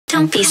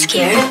Don't be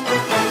scared.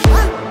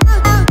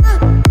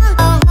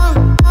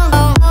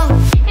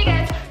 Hey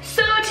guys,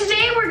 so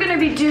today we're gonna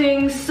be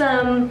doing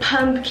some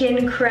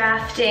pumpkin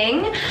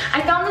crafting.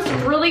 I found this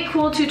really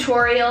cool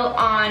tutorial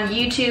on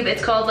YouTube.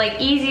 It's called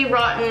like Easy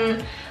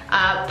Rotten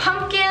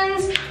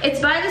Pumpkins. It's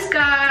by this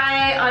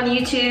guy on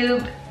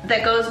YouTube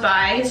that goes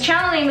by. His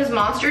channel name is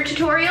Monster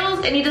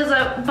Tutorials, and he does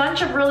a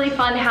bunch of really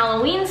fun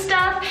Halloween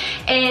stuff,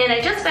 and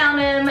I just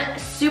found him,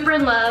 super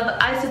in love.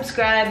 I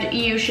subscribed,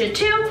 you should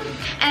too.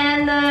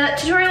 And the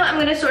tutorial I'm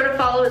gonna sort of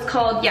follow is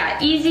called,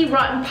 Easy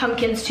Rotten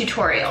Pumpkins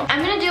Tutorial.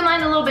 I'm gonna do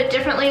mine a little bit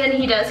differently than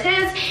he does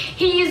his.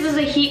 He uses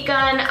a heat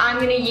gun, I'm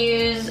gonna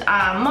use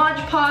Mod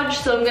Podge,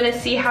 so I'm gonna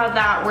see how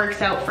that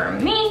works out for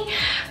me.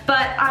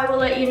 But I will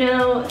let you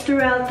know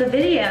throughout the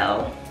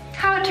video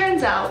how it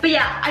turns out. But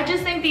yeah, I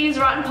just think these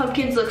rotten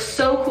pumpkins look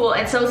so cool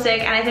and so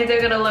sick, and I think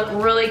they're gonna look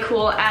really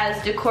cool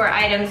as decor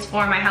items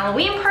for my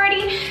Halloween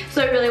party,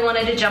 so I really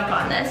wanted to jump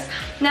on this.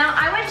 Now,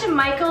 I went to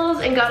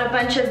Michael's and got a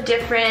bunch of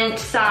different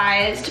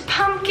sized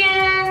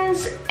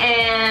pumpkins,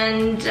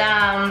 and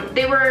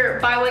they were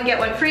buy one, get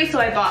one free, so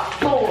I bought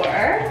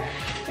 4.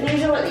 And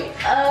these are what the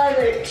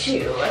other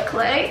 2 look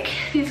like.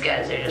 These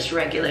guys are just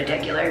regular.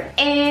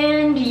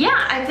 And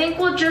yeah, I think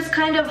we'll just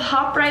kind of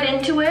hop right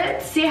into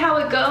it, see how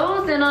it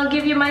goes, and I'll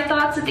give you my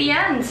thoughts at the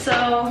end.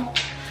 So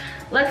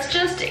let's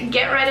just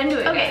get right into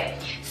it. Okay,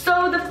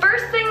 so the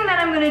first thing that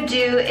I'm gonna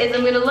do is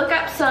I'm gonna look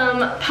up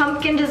some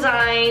pumpkin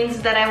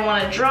designs that I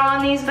wanna draw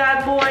on these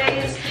bad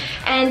boys,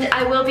 and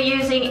I will be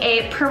using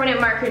a permanent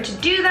marker to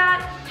do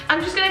that.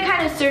 I'm just gonna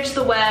kind of search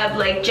the web,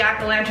 like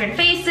jack-o'-lantern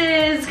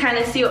faces, kind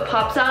of see what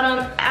pops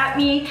out at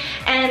me,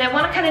 and I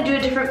want to kind of do a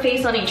different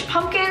face on each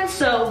pumpkin,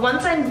 so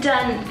once I'm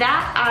done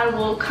that, I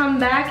will come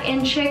back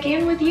and check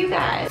in with you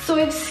guys. So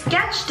I've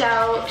sketched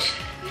out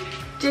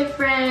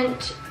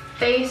different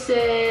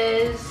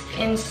faces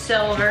in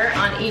silver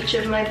on each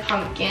of my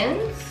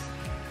pumpkins.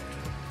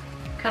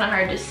 Kind of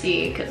hard to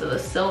see because of the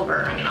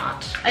silver or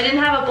not. I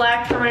didn't have a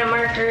black permanent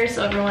marker,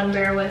 so everyone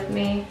bear with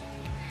me.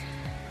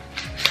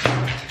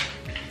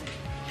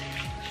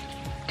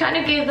 Kind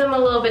of gave them a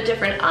little bit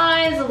different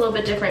eyes, a little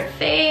bit different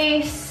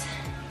face,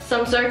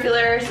 some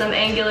circular, some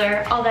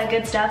angular, all that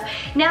good stuff.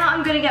 Now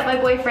I'm gonna get my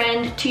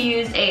boyfriend to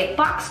use a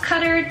box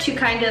cutter to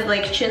kind of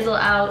like chisel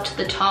out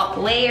the top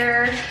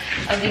layer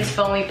of these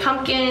foamy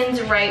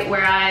pumpkins right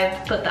where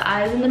I've put the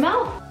eyes and the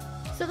mouth.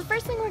 So the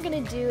first thing we're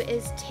gonna do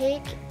is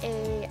take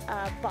a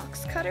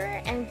box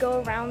cutter and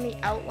go around the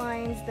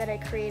outlines that I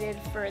created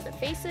for the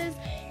faces.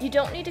 You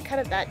don't need to cut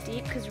it that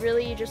deep because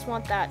really you just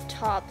want that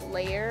top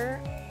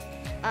layer.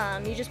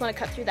 You just want to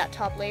cut through that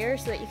top layer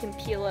so that you can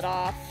peel it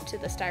off to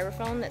the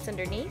styrofoam that's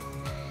underneath.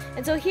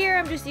 And so here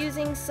I'm just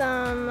using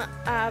some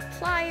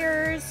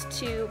pliers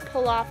to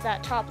pull off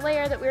that top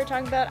layer that we were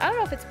talking about. I don't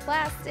know if it's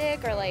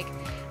plastic or like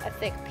a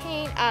thick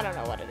paint, I don't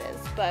know what it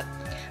is, but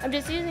I'm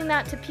just using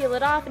that to peel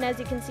it off, and as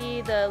you can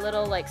see the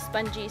little like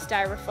spongy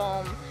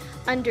styrofoam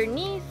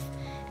underneath.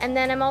 And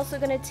then I'm also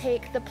going to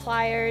take the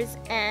pliers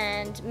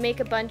and make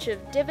a bunch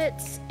of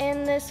divots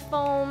in this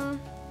foam.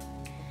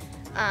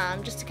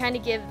 Just to kind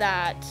of give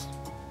that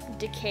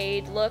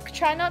decayed look.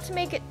 Try not to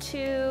make it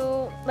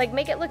too, like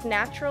make it look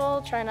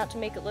natural, try not to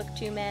make it look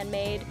too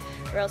man-made,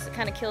 or else it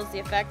kind of kills the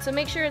effect. So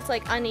make sure it's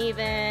like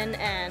uneven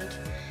and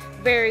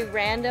very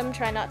random,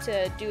 try not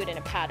to do it in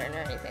a pattern or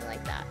anything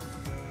like that.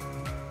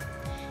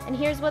 And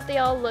here's what they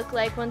all look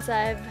like once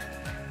I've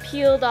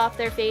peeled off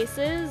their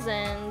faces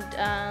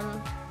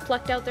and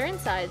plucked out their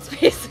insides,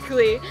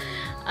 basically.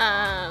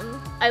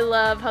 I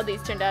love how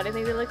these turned out, I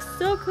think they look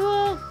so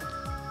cool.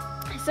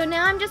 So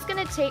now I'm just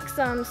going to take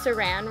some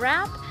saran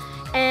wrap,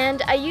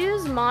 and I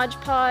use Mod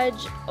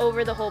Podge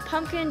over the whole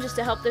pumpkin just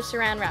to help the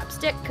saran wrap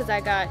stick, because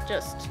I got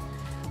just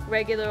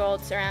regular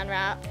old saran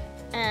wrap.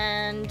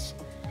 And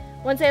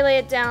once I lay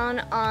it down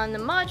on the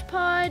Mod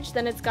Podge,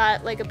 then it's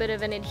got like a bit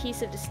of an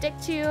adhesive to stick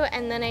to,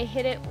 and then I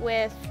hit it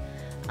with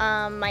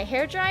my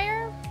hair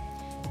dryer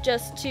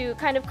just to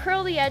kind of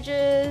curl the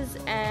edges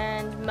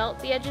and melt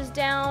the edges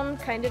down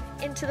kind of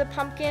into the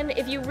pumpkin.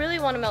 If you really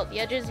want to melt the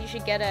edges, you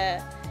should get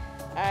a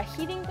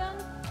heating gun?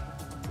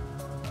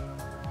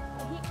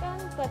 A heat gun?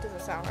 That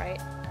doesn't sound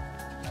right.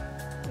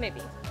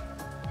 Maybe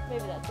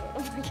that's what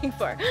I'm looking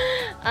for.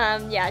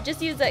 Yeah, just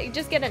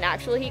get an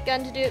actual heat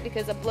gun to do it,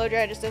 because a blow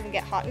dryer just doesn't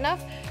get hot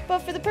enough. But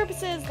for the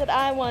purposes that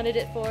I wanted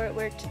it for, it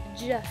worked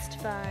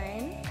just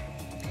fine.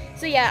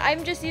 So yeah,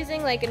 I'm just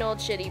using like an old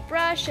shitty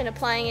brush and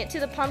applying it to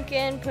the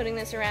pumpkin, putting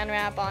the saran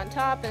wrap on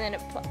top, and then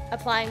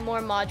applying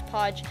more Mod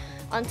Podge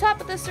on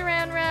top of the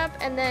saran wrap,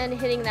 and then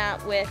hitting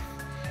that with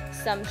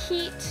some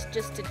heat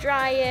just to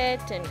dry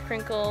it and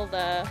crinkle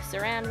the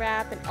saran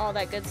wrap and all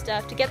that good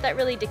stuff to get that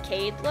really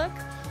decayed look.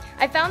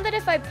 I found that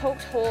if I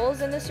poked holes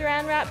in the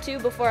saran wrap too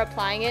before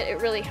applying it, it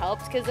really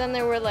helped, because then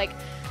there were like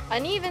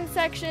uneven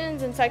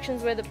sections and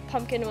sections where the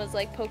pumpkin was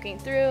like poking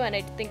through, and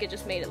I think it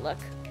just made it look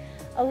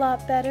a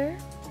lot better.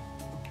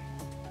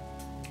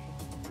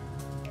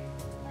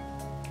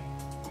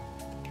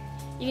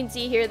 You can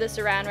see here the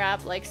saran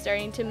wrap like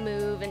starting to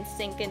move and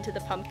sink into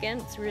the pumpkin.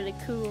 It's really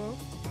cool.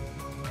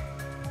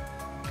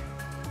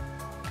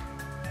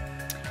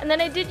 And then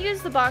I did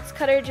use the box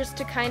cutter just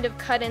to kind of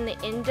cut in the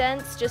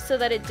indents, just so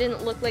that it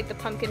didn't look like the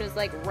pumpkin was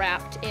like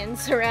wrapped in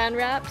saran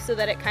wrap, so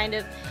that it kind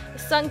of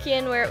sunk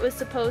in where it was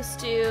supposed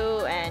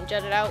to and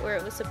jutted out where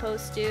it was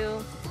supposed to.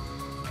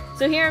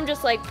 So here I'm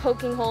just like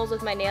poking holes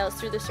with my nails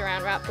through the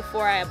saran wrap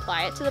before I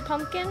apply it to the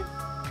pumpkin.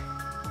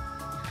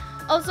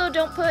 Also,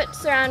 don't put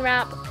saran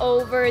wrap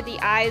over the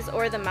eyes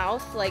or the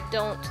mouth. Like,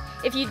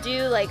 if you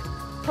do, like,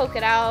 poke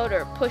it out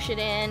or push it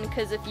in,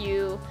 because if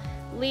you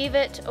leave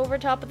it over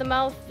top of the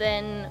mouth,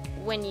 then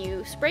when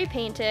you spray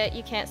paint it,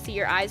 you can't see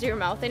your eyes or your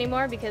mouth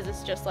anymore because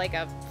it's just like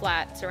a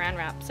flat saran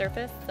wrap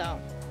surface. So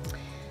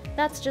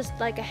that's just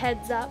like a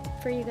heads up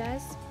for you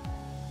guys.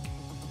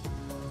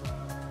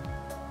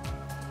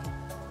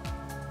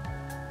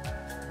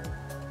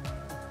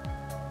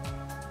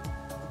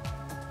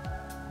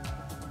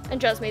 And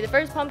trust me, the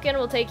first pumpkin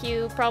will take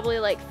you probably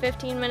like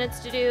 15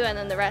 minutes to do, and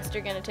then the rest are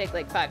gonna take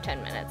like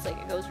 5-10 minutes. Like,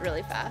 it goes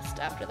really fast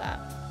after that,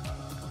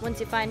 once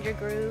you find your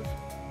groove.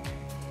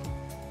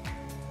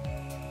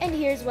 And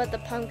here's what the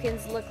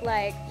pumpkins look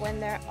like when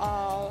they're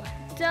all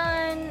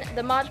done.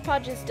 The Mod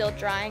Podge is still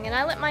drying, and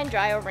I let mine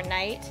dry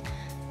overnight,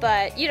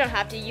 but you don't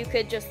have to. You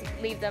could just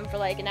leave them for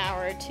like an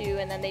hour or two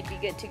and then they'd be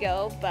good to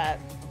go. But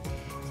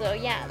so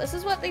yeah, this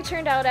is what they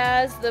turned out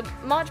as. The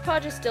Mod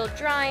Podge is still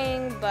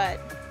drying, but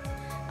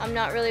I'm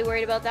not really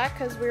worried about that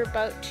because we're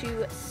about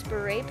to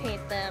spray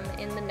paint them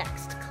in the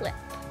next clip.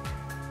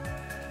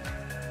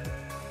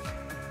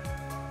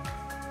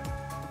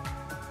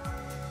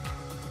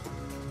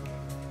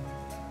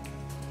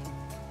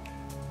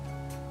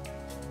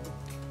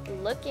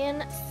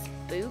 Looking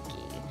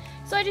spooky.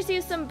 So I just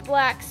used some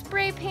black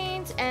spray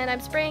paint and I'm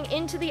spraying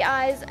into the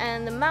eyes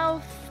and the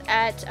mouth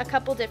at a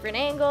couple different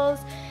angles,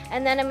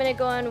 and then I'm going to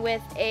go in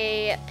with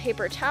a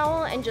paper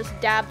towel and just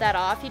dab that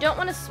off. You don't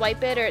want to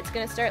swipe it or it's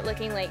going to start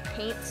looking like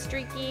paint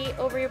streaky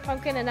over your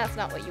pumpkin, and that's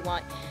not what you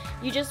want.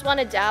 You just want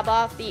to dab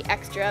off the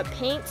extra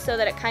paint so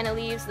that it kind of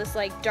leaves this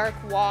like dark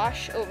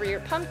wash over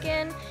your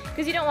pumpkin,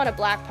 because you don't want a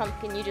black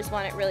pumpkin, you just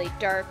want it really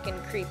dark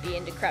and creepy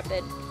and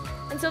decrepit.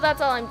 And so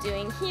that's all I'm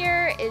doing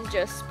here, is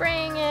just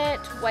spraying it,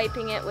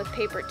 wiping it with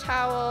paper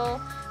towel,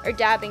 or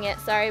dabbing it,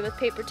 sorry, with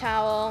paper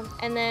towel,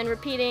 and then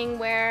repeating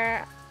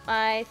where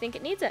I think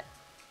it needs it.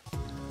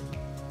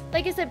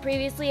 Like I said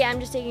previously, I'm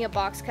just taking a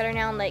box cutter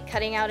now and like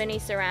cutting out any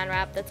saran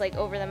wrap that's like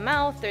over the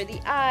mouth or the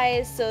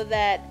eyes so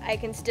that I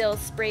can still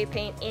spray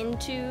paint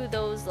into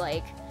those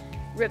like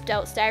ripped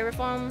out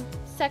styrofoam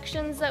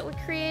sections that we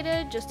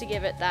created, just to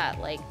give it that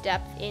like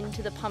depth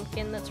into the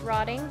pumpkin that's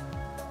rotting.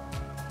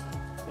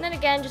 And then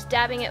again, just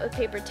dabbing it with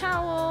paper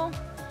towel.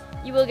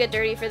 You will get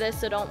dirty for this,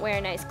 so don't wear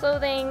nice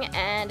clothing.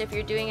 And if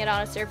you're doing it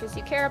on a surface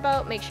you care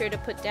about, make sure to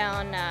put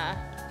down,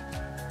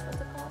 what's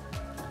it called?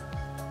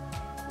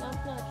 No,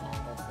 it's not a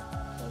canvas.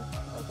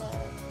 It's like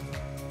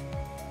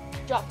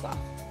a drop cloth.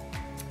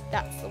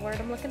 That's the word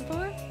I'm looking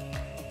for.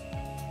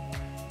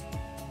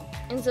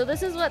 And so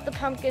this is what the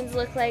pumpkins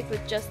look like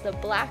with just the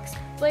black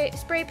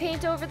spray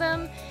paint over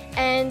them.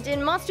 And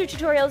in monster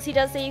tutorials, he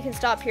does say you can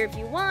stop here if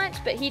you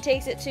want, but he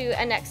takes it to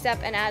a next step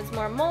and adds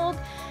more mold.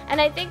 And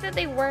I think that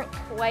they weren't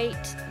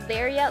quite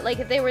there yet. Like,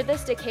 if they were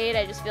this decayed,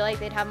 I just feel like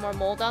they'd have more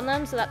mold on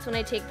them. So that's when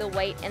I take the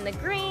white and the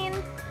green,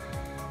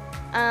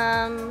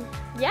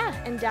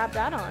 yeah, and dab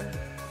that on.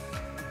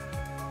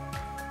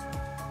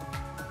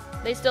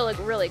 They still look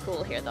really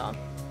cool here though.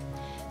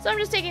 So I'm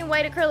just taking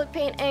white acrylic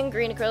paint and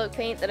green acrylic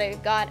paint that I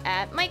got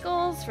at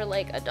Michael's for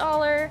like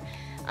 $1.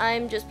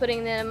 I'm just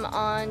putting them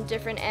on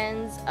different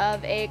ends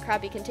of a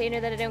crappy container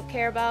that I don't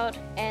care about,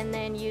 and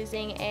then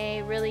using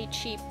a really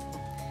cheap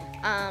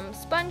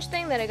sponge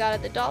thing that I got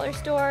at the dollar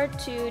store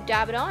to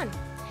dab it on.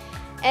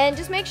 And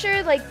just make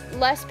sure like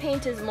less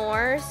paint is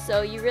more,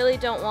 so you really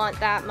don't want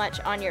that much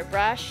on your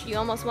brush. You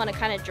almost want to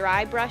kind of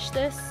dry brush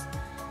this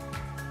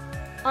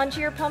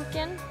onto your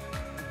pumpkin.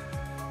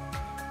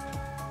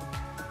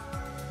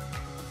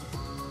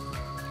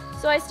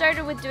 So I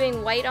started with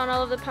doing white on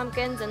all of the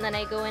pumpkins, and then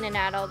I go in and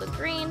add all the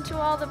green to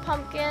all the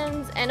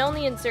pumpkins, and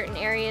only in certain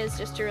areas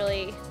just to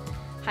really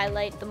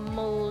highlight the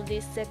moldy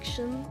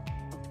section.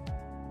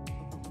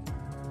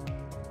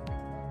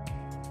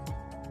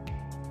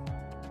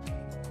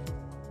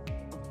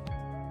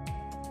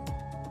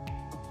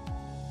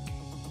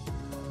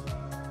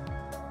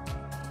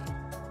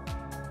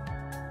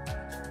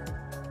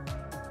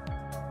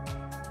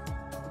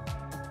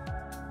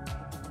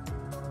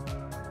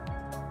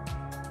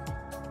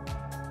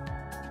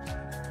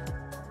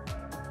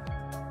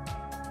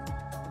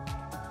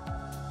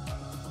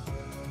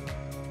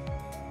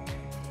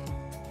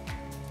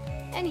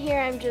 And here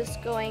I'm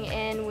just going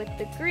in with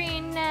the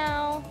green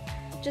now,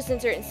 just in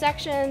certain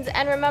sections.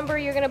 And remember,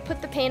 you're going to put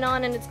the paint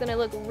on and it's going to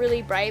look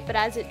really bright, but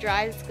as it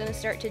dries it's going to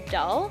start to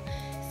dull.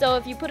 So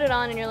if you put it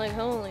on and you're like,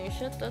 holy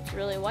shit, that's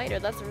really white, or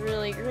that's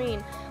really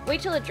green,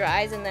 wait till it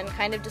dries and then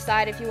kind of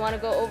decide if you want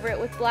to go over it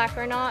with black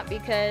or not,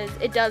 because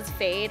it does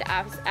fade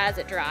as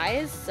it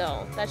dries.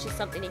 So that's just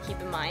something to keep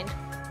in mind.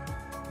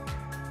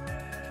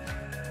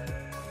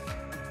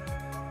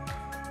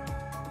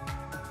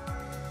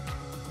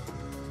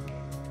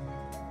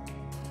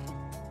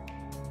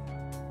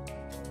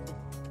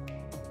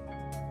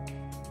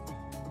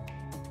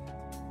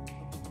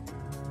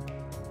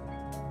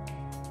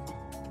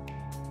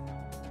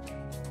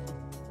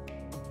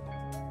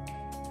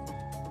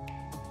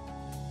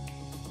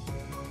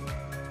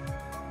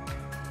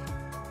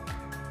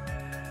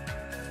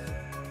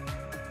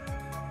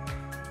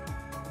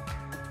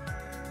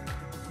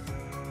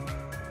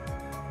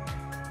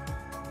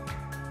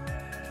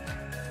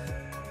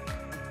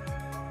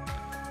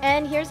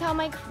 And here's how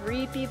my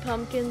creepy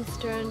pumpkins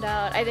turned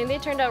out. I think they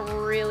turned out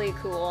really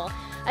cool.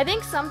 I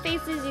think some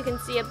faces you can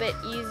see a bit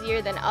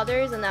easier than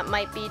others, and that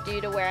might be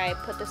due to where I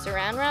put the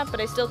saran wrap, but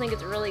I still think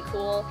it's really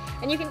cool.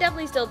 And you can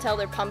definitely still tell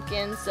they're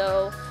pumpkins,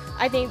 so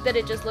I think that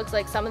it just looks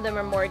like some of them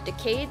are more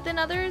decayed than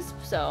others,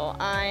 so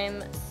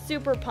I'm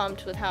super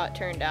pumped with how it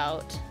turned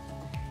out.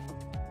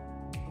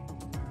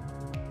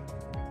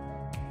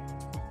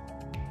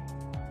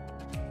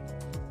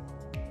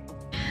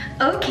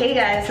 Okay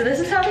guys, so this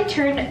is how they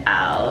turned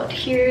out.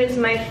 Here's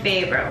my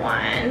favorite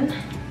one.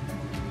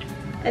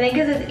 I think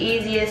it's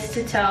easiest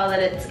to tell that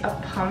it's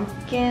a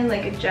pumpkin,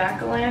 like a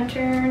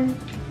jack-o'-lantern.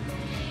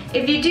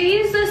 If you do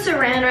use the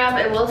saran wrap,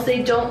 I will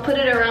say don't put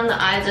it around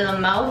the eyes or the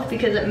mouth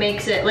because it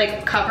makes it,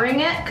 like covering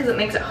it, because it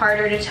makes it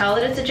harder to tell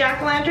that it's a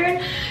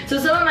jack-o'-lantern. So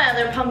some of my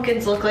other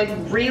pumpkins look like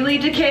really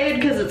decayed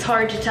because it's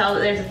hard to tell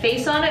that there's a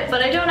face on it,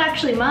 but I don't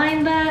actually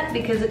mind that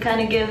because it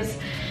kind of gives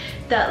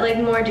that like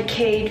more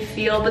decayed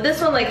feel. But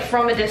this one, like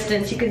from a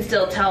distance, you can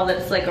still tell that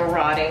it's like a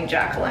rotting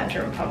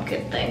jack-o'-lantern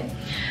pumpkin thing.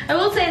 I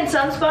will say in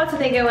some spots I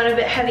think I went a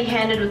bit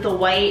heavy-handed with the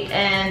white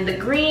and the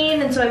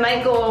green, and so I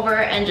might go over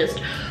and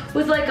just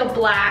with like a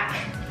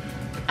black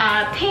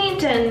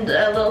paint and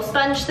a little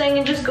sponge thing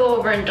and just go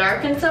over and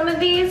darken some of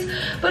these.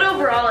 But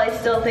overall I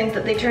still think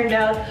that they turned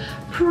out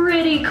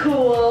pretty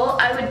cool.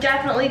 I would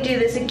definitely do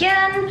this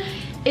again.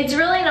 It's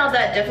really not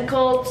that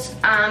difficult.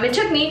 It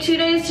took me 2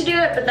 days to do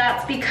it, but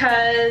that's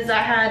because I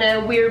had a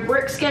weird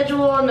work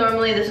schedule.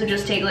 Normally this would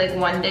just take like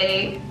 1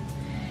 day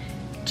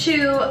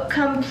to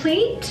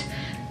complete.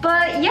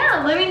 But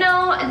yeah, let me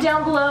know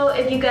down below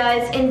if you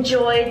guys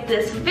enjoyed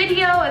this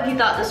video, if you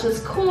thought this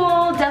was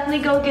cool.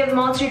 Definitely go give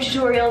Monster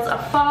Tutorials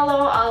a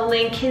follow. I'll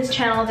link his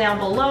channel down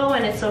below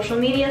and his social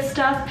media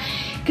stuff,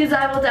 because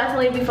I will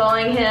definitely be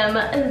following him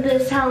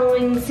this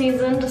Halloween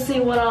season to see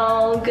what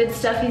all good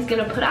stuff he's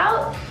gonna put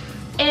out.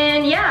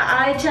 And yeah,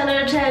 I 10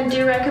 out of 10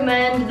 do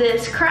recommend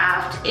this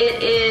craft.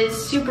 It is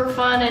super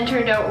fun and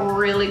turned out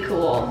really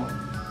cool.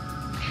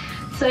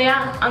 So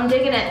yeah, I'm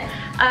digging it.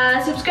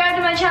 Subscribe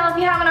to my channel if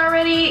you haven't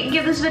already.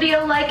 Give this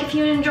video a like if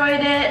you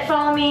enjoyed it.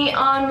 Follow me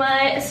on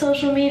my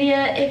social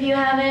media if you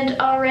haven't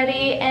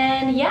already.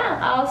 And yeah,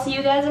 I'll see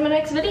you guys in my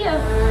next video.